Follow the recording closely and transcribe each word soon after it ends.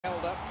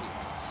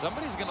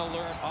Somebody's going to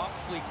learn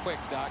awfully quick,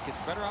 Doc.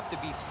 It's better off to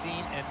be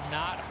seen and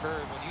not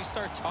heard. When you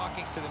start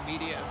talking to the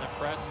media and the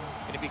press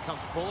and it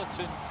becomes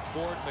bulletin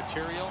board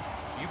material,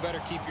 you better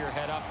keep your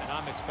head up, and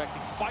I'm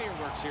expecting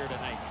fireworks here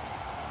tonight.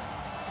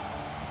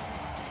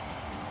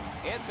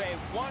 It's a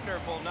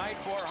wonderful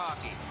night for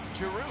hockey.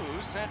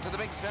 Giroux sent to the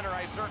big center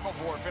ice circle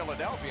for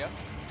Philadelphia.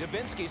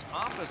 Dubinsky's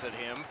opposite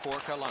him for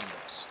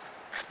Columbus.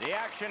 The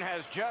action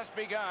has just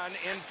begun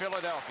in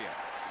Philadelphia.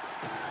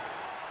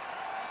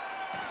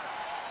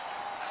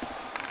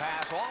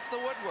 Pass off the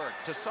woodwork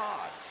to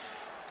Saad.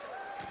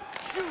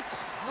 Shoots.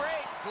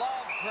 Great glove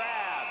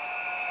grab.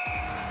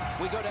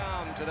 We go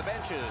down to the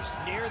benches.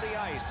 Near the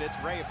ice, it's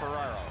Ray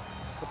Ferraro.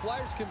 The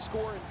Flyers can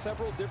score in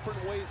several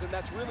different ways, and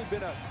that's really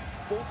been a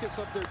focus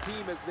of their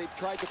team as they've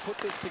tried to put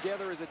this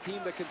together as a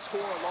team that can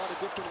score a lot of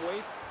different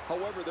ways.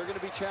 However, they're going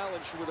to be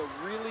challenged with a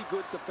really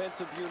good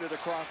defensive unit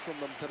across from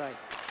them tonight.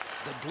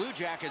 The Blue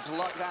Jackets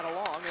lug that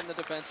along in the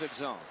defensive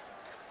zone.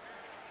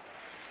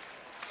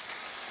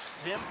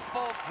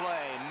 Simple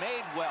play,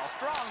 made well,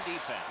 strong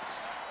defense.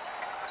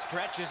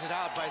 Stretches it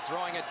out by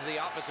throwing it to the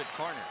opposite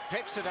corner.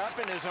 Picks it up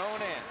in his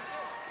own end.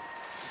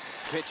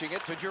 Pitching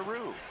it to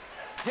Giroux.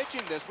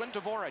 Pitching this one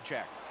to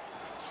Voracek.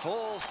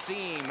 Full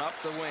steam up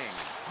the wing.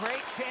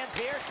 Great chance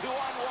here,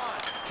 2-on-1.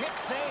 Kick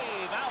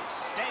save,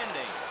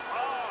 outstanding.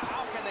 Oh,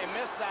 how can they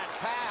miss that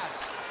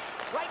pass?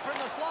 Right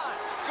from the slot,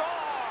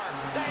 score!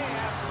 They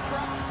have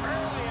struck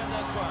early in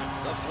this one.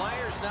 The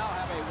Flyers now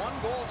have a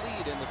 1-goal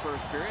lead in the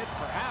first period.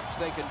 Perhaps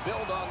they can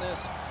build on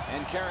this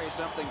and carry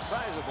something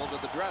sizable to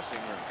the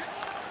dressing room.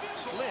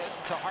 Slid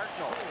to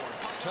Hartnell.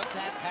 Took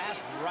that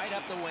pass right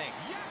up the wing.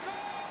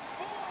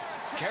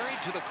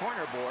 Carried to the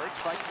corner boards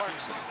by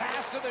Clarkson.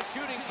 Pass to the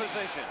shooting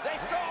position. They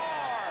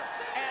score!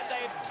 And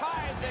they've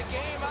tied the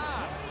game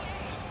up.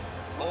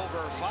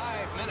 Over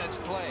 5 minutes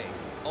played.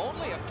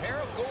 Only a pair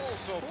of goals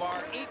so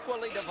far,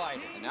 equally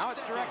divided. And now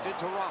it's directed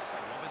to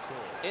Raffl.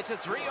 It's a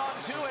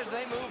 3-on-2 as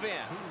they move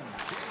in.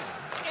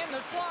 In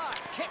the slot,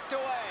 kicked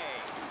away.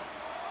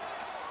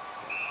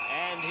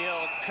 And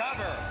he'll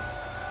cover.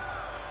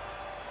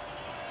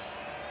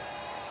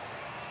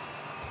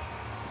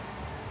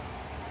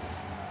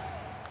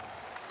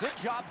 Good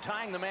job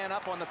tying the man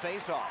up on the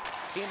faceoff.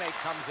 Teammate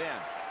comes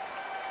in.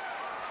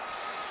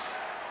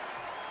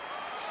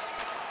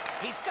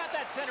 He's got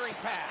that centering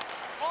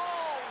pass.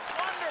 Oh,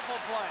 wonderful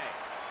play.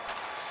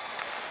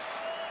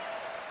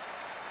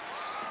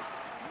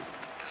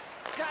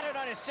 Got it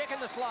on his stick in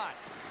the slot.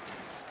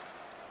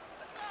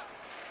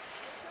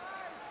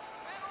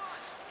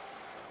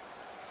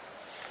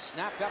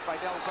 Snapped up by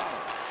Delzano.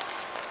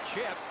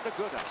 Chip to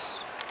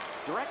Goodas.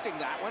 Directing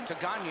that one to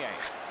Gagne.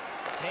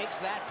 Takes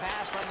that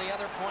pass from the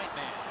other point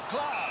man.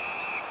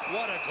 Gloved.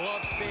 What a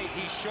glove save.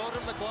 He showed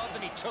him the glove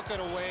and he took it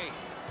away.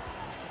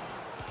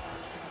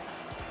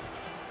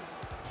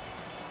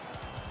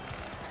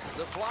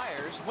 The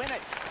Flyers win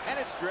it, and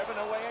it's driven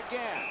away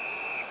again.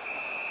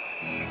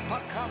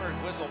 Puck covered,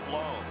 whistle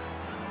blown.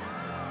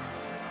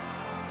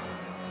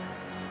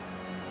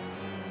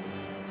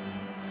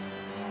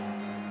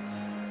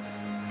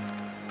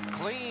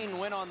 Clean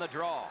win on the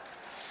draw.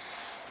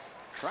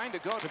 Trying to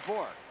go to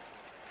Bork.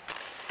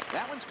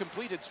 That one's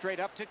completed straight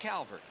up to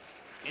Calvert.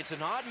 It's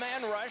an odd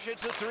man rush.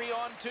 It's a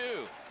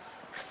 3-on-2.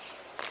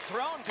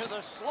 Thrown to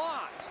the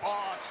slot.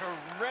 Oh,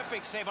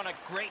 terrific save on a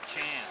great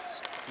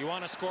chance. You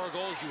want to score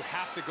goals, you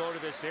have to go to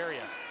this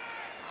area.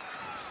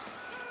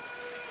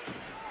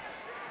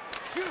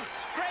 Shoots.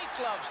 Great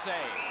glove save.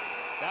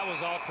 That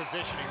was all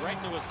positioning, right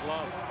into his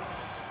glove.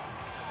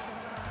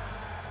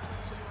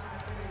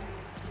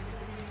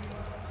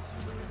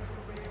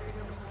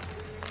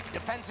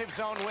 Defensive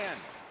zone win.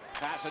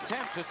 Pass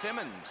attempt to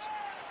Simmons.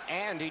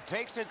 And he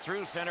takes it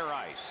through center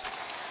ice.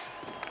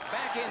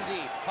 Back in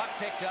deep. Puck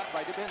picked up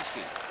by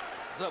Dubinsky.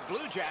 The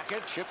Blue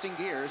Jackets shifting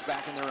gears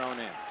back in their own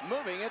end.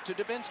 Moving it to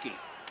Dubinsky.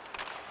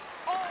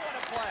 Oh,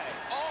 what a play.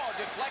 Oh,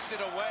 deflected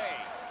away.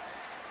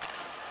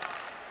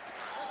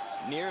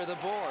 Near the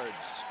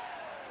boards.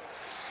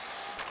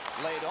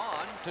 Laid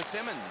on to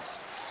Simmons.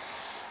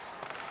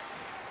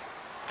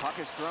 Puck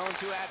is thrown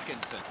to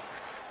Atkinson.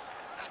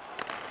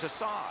 To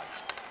Saad.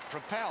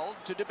 Propelled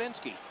to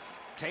Dubinsky.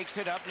 Takes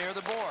it up near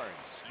the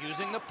boards.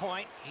 Using the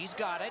point. He's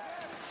got it.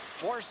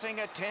 Forcing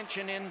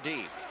attention in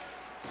deep.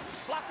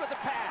 Blocked with the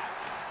pad.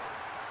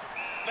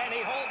 And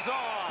he holds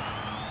on.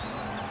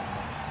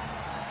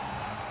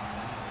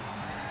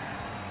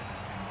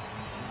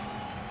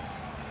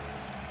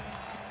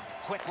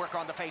 Quick work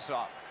on the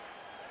faceoff.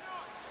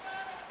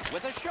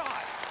 With a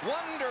shot.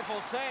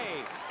 Wonderful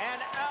save. An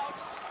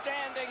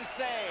outstanding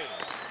save.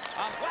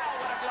 Wow,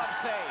 what a glove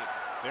save.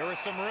 There was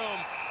some room.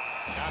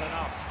 Not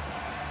enough.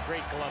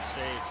 Great glove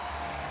save.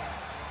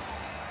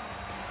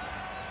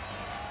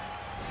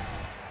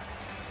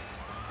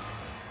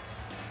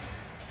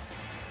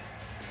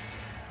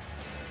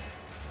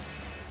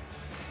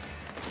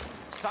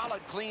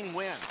 Solid, clean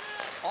win.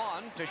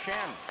 On to Shen.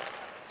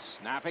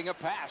 Snapping a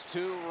pass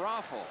to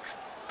Raffl.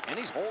 And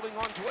he's holding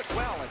on to it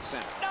well at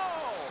center. No!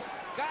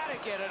 Gotta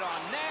get it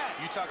on net.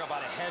 You talk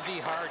about a heavy,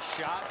 hard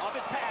shot. Off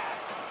his pad.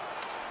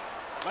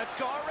 Let's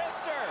go,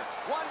 Arister.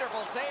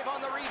 Wonderful save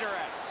on the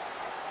redirect.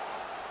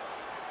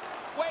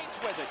 Waits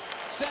with it.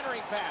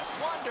 Centering pass.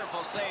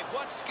 Wonderful save.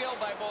 What skill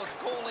by both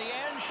goalie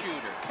and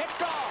shooter.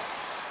 Picked off.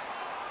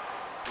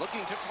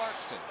 Looking to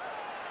Clarkson.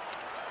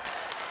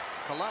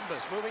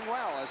 Columbus moving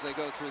well as they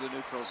go through the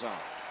neutral zone.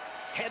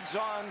 Heads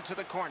on to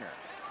the corner.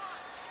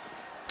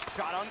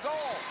 Shot on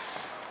goal.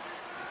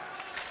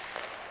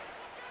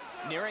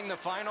 Nearing the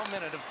final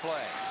minute of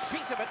play.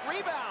 Piece of it.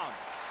 Rebound.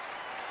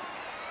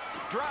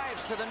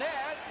 Drives to the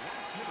net.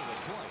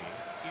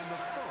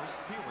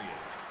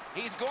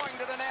 He's going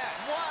to the net.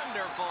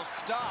 Wonderful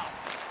stop.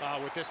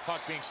 With this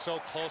puck being so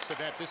close to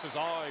net, this is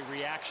all a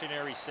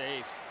reactionary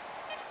save.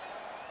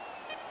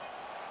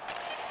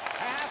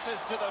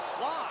 Passes to the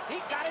slot. He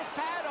got his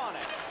pad on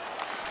it.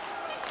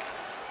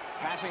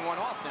 Passing one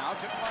off now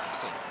to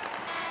Clarkson.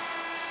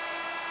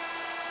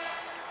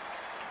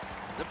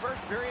 The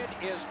first period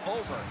is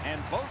over,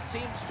 and both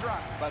teams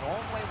struck, but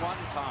only one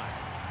time.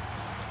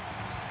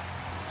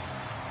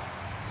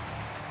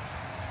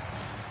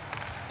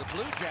 The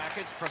Blue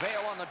Jackets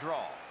prevail on the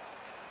draw.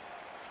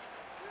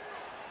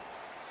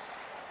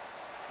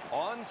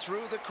 On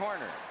through the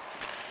corner.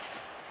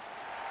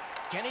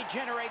 Can he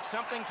generate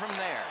something from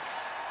there?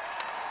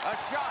 A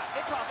shot.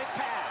 It's off his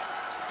pad.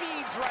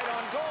 Speeds right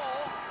on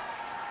goal.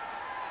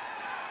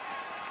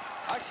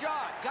 A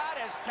shot. Got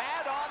his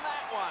pad on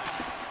that one.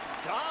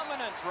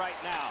 Dominance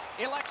right now.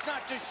 Elects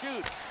not to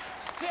shoot.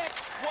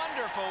 Sticks.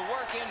 Wonderful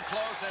work in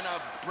close and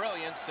a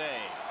brilliant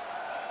save.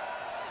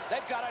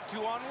 They've got a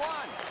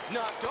 2-on-1.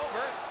 Knocked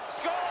over.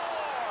 Score!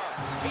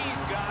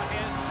 He's got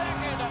his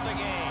second of the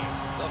game.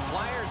 The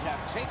Flyers have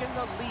taken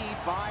the lead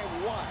by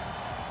 1.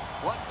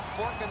 What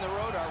fork in the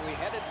road are we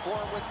headed for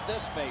with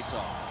this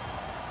face-off?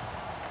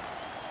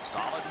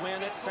 Solid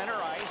win at center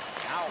ice.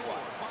 Now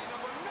what?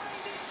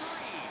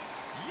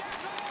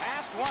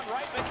 Passed one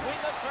right between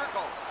the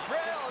circles.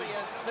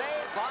 Brilliant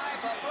save by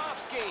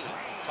Bobrovsky.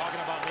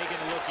 Talking about making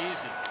it look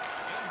easy.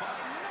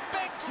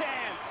 Big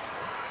chance.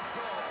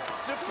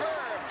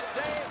 Superb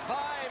save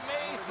by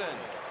Mason.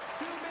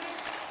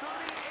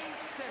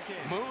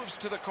 Moves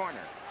to the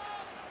corner.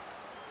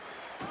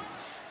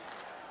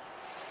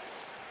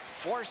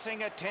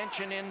 Forcing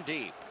attention in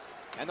deep.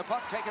 And the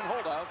puck taken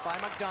hold of by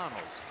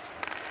McDonald.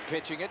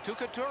 Pitching it to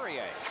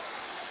Couturier.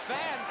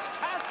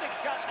 Fantastic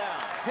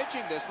shutdown.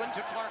 Pitching this one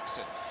to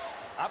Clarkson.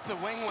 Up the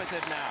wing with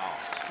it now.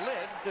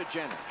 Slid to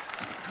Jenner.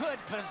 Good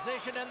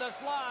position in the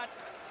slot.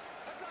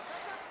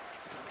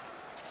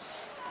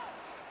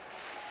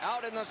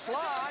 Out in the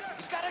slot.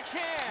 He's got a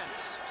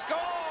chance. Score!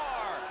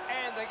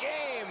 And the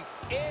game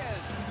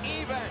is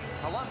even.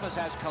 Columbus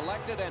has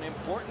collected an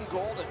important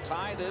goal to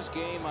tie this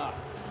game up.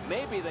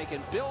 Maybe they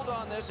can build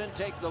on this and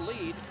take the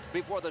lead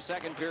before the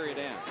second period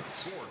ends.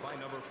 Scored by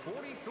number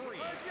 43,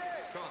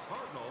 Scott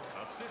Hartnell,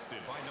 assisted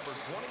by number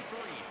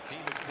 23,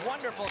 David.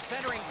 Wonderful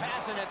centering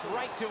pass, and it's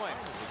right to him.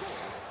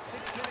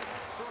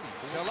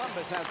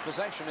 Columbus has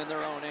possession in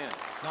their own end.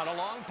 Not a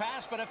long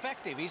pass, but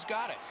effective. He's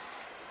got it.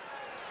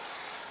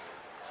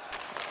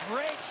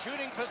 Great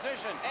shooting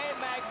position. A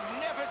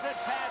magnificent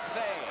pad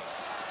save.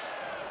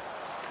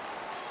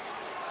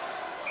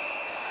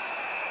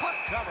 Puck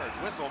covered,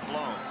 whistle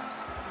blown.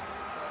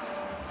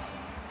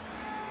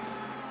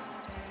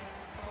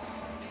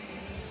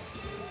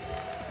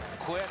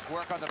 Quick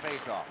work on the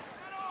faceoff.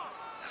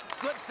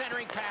 Good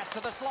centering pass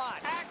to the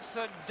slot.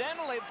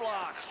 Accidentally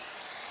blocked.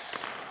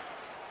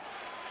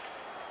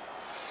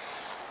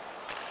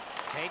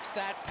 Takes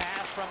that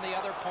pass from the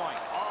other point.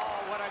 Oh,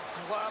 what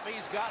a glove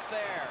he's got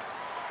there.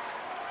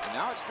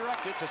 Now it's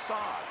directed to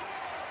Saad.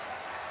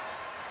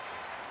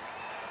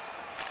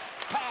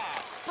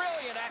 Pass.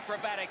 Brilliant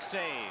acrobatic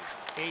save.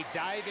 A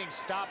diving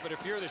stop, but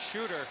if you're the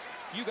shooter,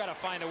 you got to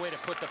find a way to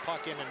put the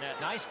puck in the net.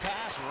 Nice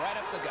pass right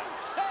up the gut.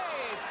 Save!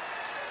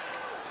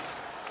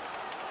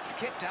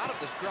 Kicked out of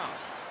the scrum.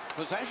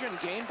 Possession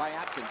gained by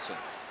Atkinson.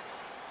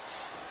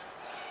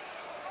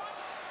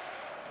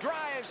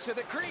 Drives to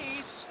the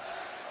crease.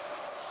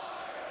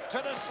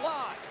 To the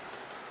slot.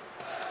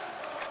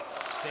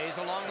 Stays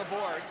along the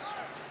boards.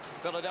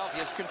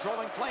 Philadelphia's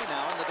controlling play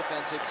now in the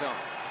defensive zone.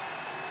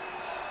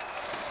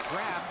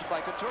 Grabbed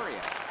by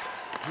Couturier.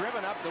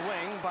 Driven up the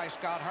wing by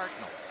Scott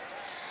Hartnell.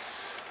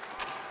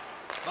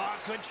 Oh,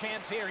 good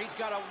chance here. He's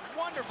got a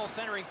wonderful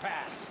centering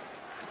pass.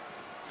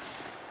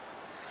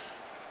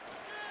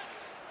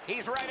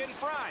 He's right in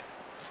front.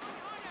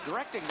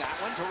 Directing that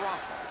one to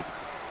Raffl.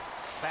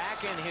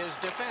 Back in his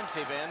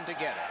defensive end to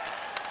get it.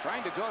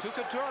 Trying to go to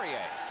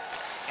Couturier.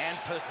 And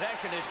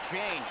possession has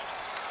changed.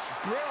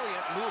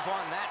 Brilliant move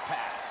on that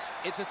pass.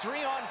 It's a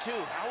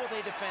 3-on-2. How will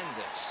they defend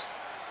this?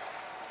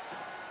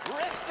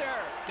 Rister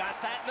got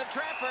that in the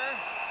trapper.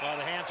 Well,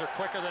 the hands are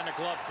quicker than the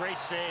glove. Great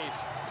save.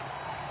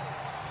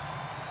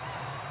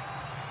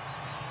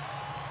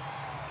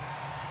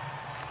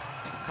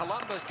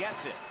 Columbus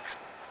gets it.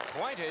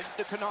 Pointed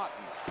to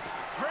Connaughton.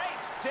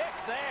 Great stick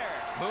there.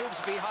 Moves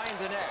behind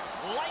the net.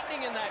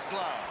 Lightning in that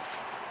glove.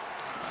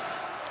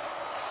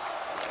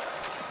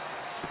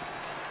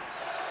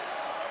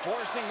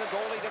 Forcing the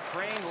goalie to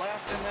crane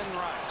left and then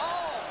right.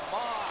 Oh,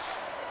 my.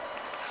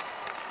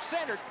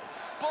 Centered.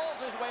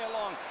 Pulls his way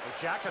along.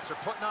 The Jackets are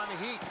putting on the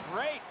heat.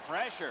 Great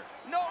pressure.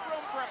 No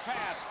room for a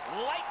pass.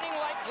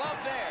 Lightning-like glove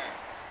there.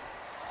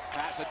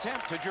 Pass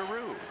attempt to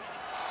Giroux.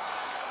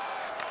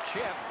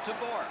 Chip to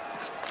Bourque.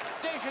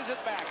 Dishes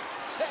it back.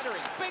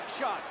 Centering. Big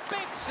shot.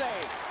 Big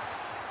save.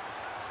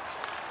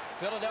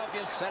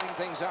 Philadelphia's setting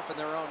things up in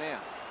their own end.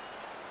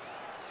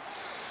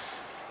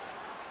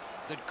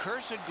 The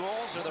cursed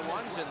goals are the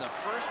ones in the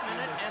first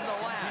minute and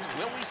the last.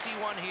 Will we see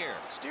one here?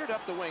 Steered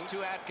up the wing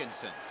to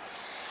Atkinson.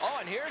 Oh,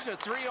 and here's a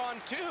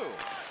 3-on-2.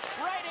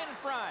 Right in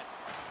front.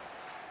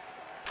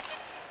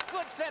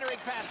 Good centering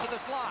pass to the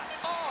slot.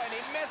 Oh, and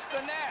he missed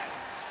the net.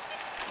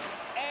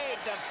 A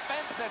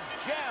defensive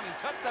gem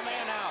took the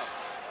man out.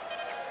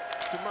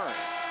 To Murray.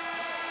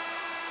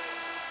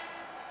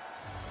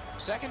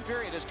 Second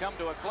period has come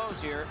to a close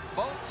here.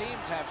 Both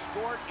teams have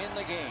scored in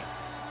the game.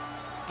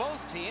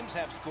 Both teams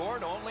have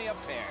scored only a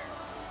pair.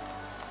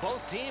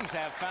 Both teams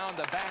have found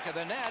the back of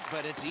the net,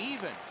 but it's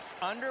even.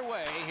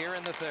 Underway here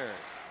in the third.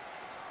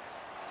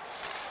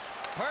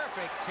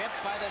 Perfect tip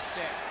by the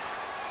stick.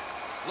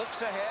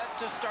 Looks ahead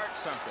to start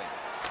something.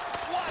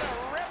 What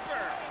a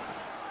ripper!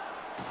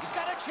 He's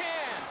got a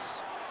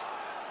chance.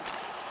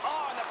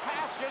 Oh, and the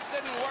pass just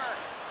didn't work.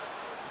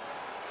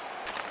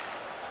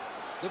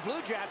 The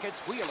Blue Jackets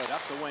wheel it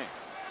up the wing.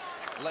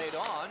 Laid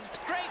on.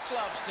 Great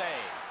glove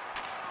save.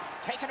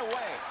 Taken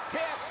away.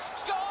 Tipped.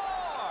 Score!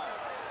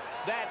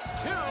 That's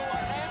 2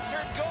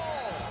 unanswered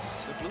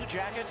goals. The Blue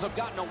Jackets have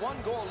gotten a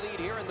 1-goal lead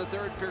here in the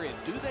third period.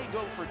 Do they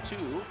go for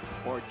 2,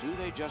 or do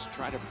they just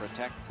try to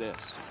protect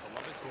this?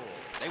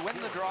 They win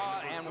the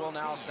draw and will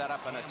now set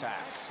up an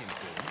attack.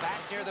 Back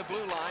near the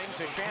blue line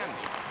to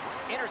Shandy.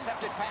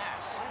 Intercepted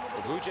pass.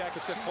 The Blue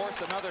Jackets have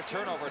forced another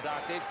turnover,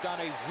 Doc. They've done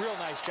a real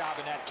nice job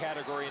in that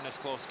category in this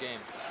close game.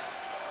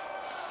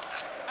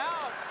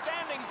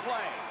 Outstanding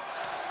play.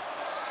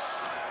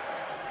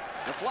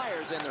 The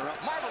Flyers in their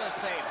marvelous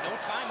save. No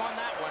time on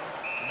that one.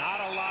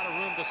 Not a lot of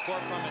room to score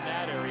from in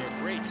that area.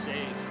 Great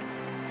save.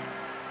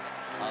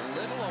 A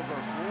little over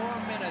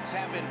 4 minutes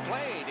have been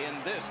played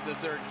in this, the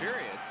third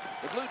period.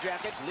 The Blue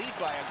Jackets lead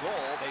by a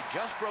goal. They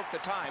just broke the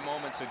tie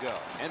moments ago.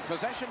 And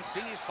possession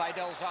seized by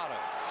Delzato.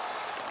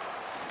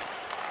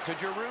 To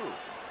Giroux.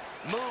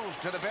 Moved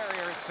to the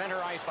barrier at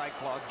center ice by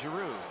Claude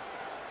Giroux.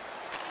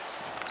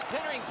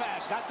 Centering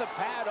pass. Got the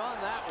pad on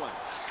that one.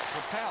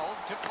 Propelled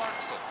to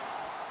Clarkson.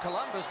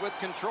 Columbus with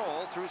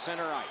control through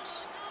center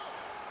ice.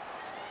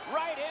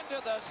 Right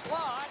into the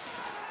slot.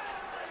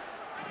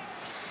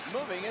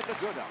 Moving it to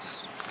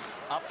Goodos.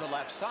 Up the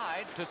left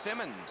side to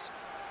Simmons.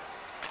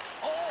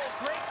 Oh,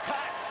 great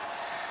cut.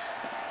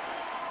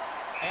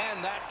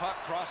 And that puck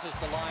crosses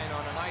the line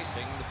on an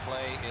icing. The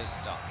play is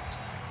stopped.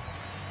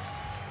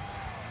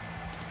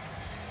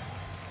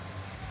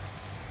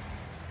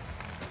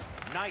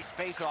 Nice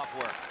face-off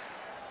work.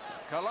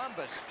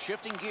 Columbus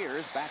shifting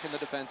gears back in the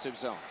defensive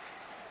zone.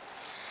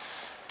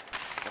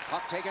 The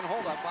puck taken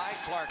hold of by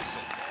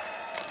Clarkson.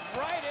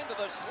 Right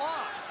into the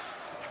slot.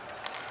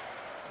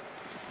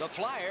 The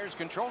Flyers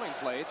controlling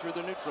play through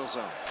the neutral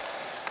zone.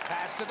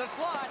 Pass to the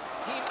slot.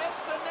 He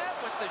missed the net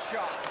with the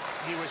shot.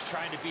 He was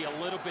trying to be a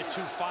little bit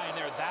too fine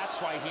there. That's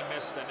why he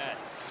missed the net.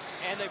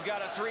 And they've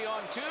got a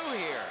 3-on-2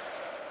 here.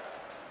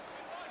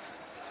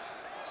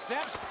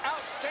 Steps,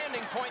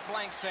 outstanding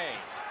point-blank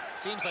save.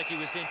 Seems like he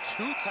was in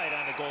too tight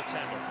on the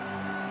goaltender.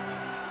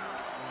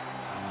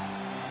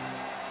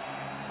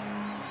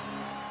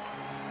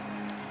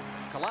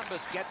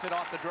 Columbus gets it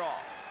off the draw.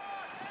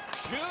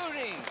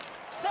 Shooting.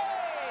 Save.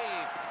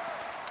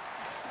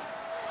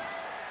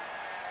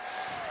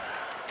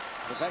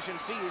 Possession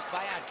seized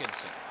by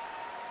Atkinson.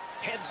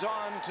 Heads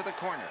on to the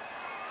corner.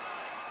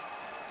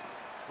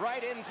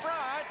 Right in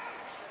front.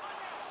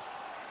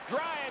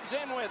 Drives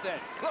in with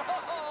it.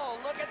 Oh,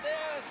 look at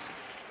this.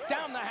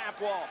 Down the half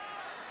wall.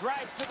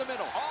 Drives to the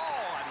middle.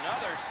 Oh,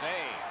 another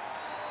save.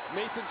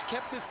 Mason's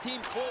kept his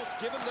team close,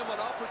 given them an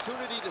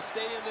opportunity to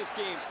stay in this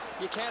game.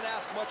 You can't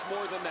ask much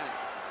more than that.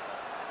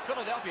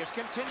 Philadelphia's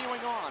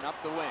continuing on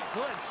up the wing.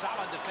 Good,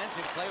 solid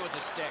defensive play with the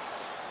stick.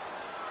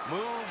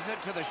 Moves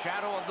it to the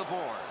shadow of the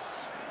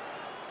boards.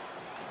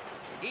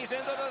 He's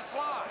into the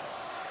slot.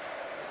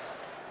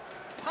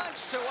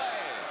 Punched away.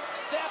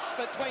 Steps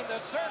between the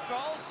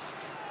circles.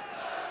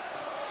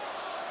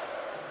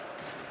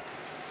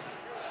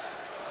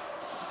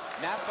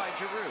 Nabbed by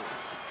Giroux.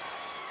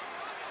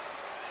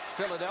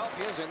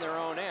 Philadelphia's in their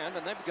own end,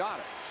 and they've got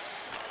it.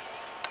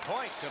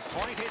 Point to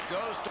point it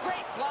goes.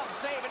 Great glove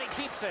save, and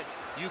he keeps it.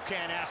 You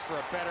can't ask for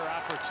a better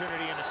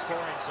opportunity in the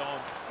scoring zone.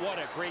 What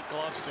a great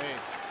glove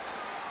save.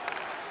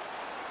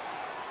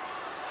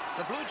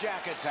 The Blue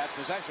Jackets have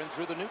possession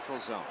through the neutral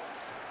zone.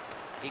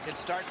 He could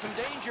start some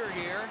danger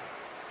here.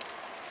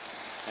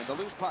 And the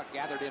loose puck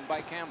gathered in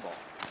by Campbell.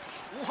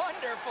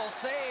 Wonderful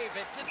save.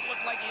 It didn't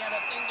look like he had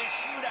a thing to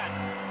shoot at.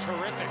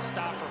 Terrific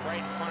stop from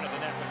right in front of the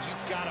net, but you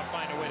got to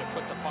find a way to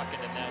put the puck in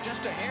the net.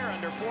 Just a hair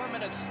under 4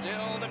 minutes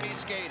still to be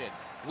skated.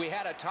 We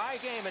had a tie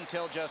game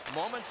until just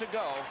moments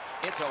ago.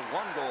 It's a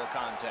 1-goal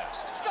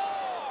contest.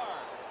 Score!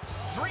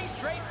 3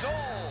 straight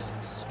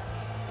goals.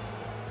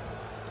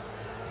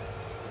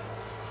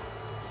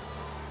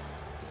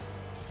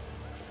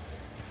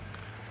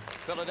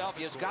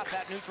 Philadelphia's got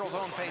that neutral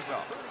zone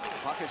faceoff.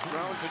 Puck is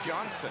thrown to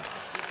Johnson.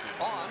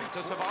 On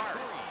to Savard.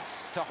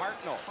 To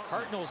Hartnell.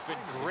 Hartnell's been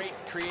great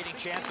creating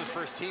chances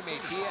for his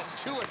teammates. He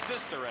has 2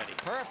 assists already.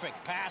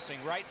 Perfect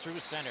passing right through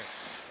center.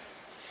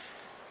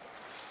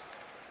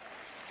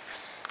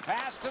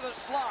 Pass to the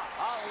slot.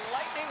 A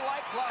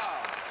lightning-like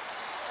glove.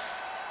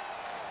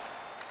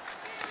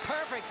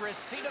 Perfect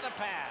receipt of the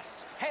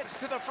pass. Heads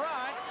to the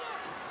front.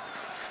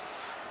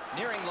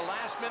 Nearing the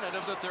last minute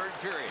of the third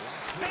period.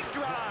 Big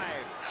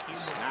drive.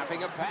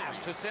 Snapping a pass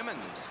to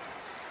Simmons.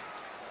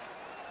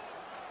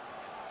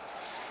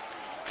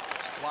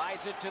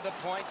 Slides it to the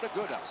point to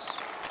Gudas.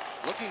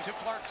 Looking to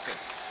Clarkson.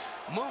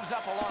 Moves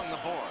up along the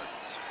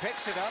boards.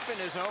 Picks it up in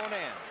his own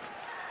end.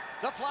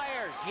 The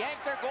Flyers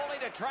yank their goalie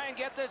to try and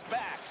get this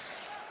back.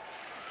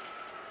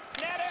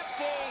 Net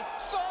empty.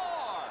 Score!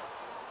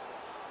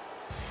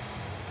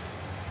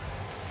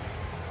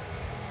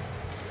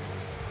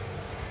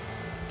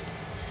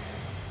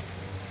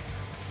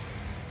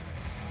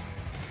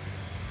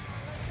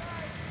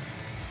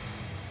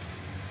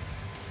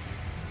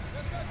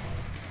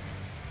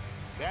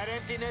 That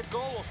empty net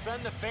goal will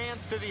send the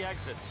fans to the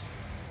exits.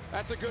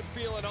 That's a good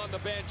feeling on the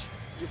bench.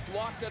 You've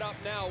locked it up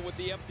now with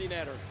the empty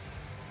netter.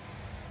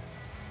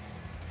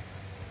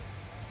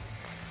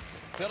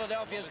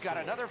 Philadelphia's got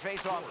another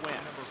face-off win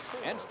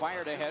and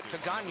fired ahead to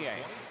Gagne.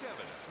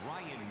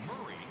 Ryan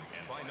Murray,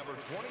 and by number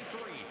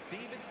 23,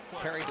 David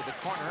Carried to the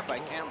corner by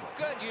Campbell.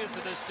 Good use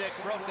of the stick,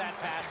 broke that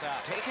pass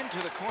out. Taken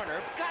to the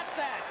corner, got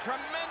that.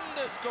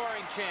 Tremendous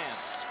scoring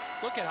chance.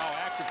 Look at how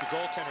active the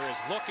goaltender is,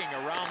 looking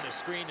around the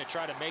screen to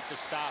try to make the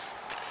stop.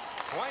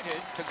 Pointed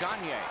to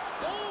Gagne.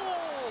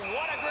 Oh,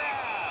 what a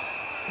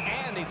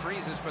grab! And he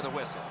freezes for the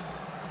whistle.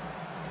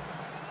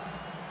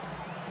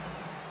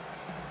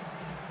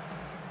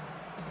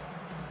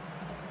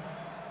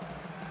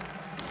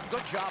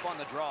 Good job on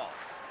the draw.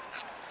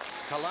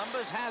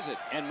 Columbus has it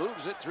and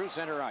moves it through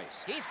center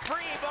ice. He's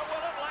free, but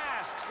will it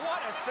last?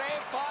 What a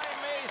save by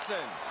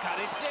Mason. Got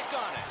his stick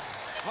on it.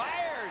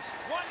 Fires.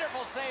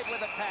 Wonderful save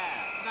with a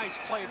pad. Nice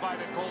play by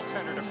the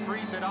goaltender to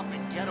freeze it up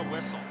and get a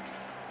whistle.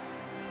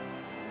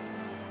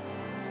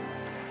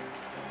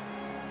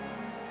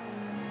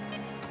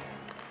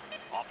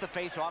 Off the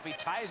face-off, he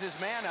ties his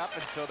man up,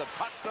 and so the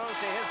puck goes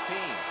to his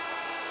team.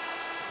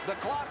 The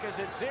clock is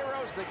at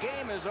zeros. The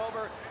game is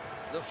over.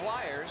 The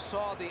Flyers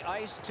saw the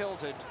ice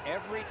tilted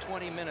every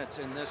 20 minutes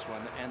in this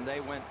one, and they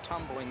went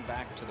tumbling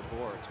back to the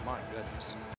boards. My goodness.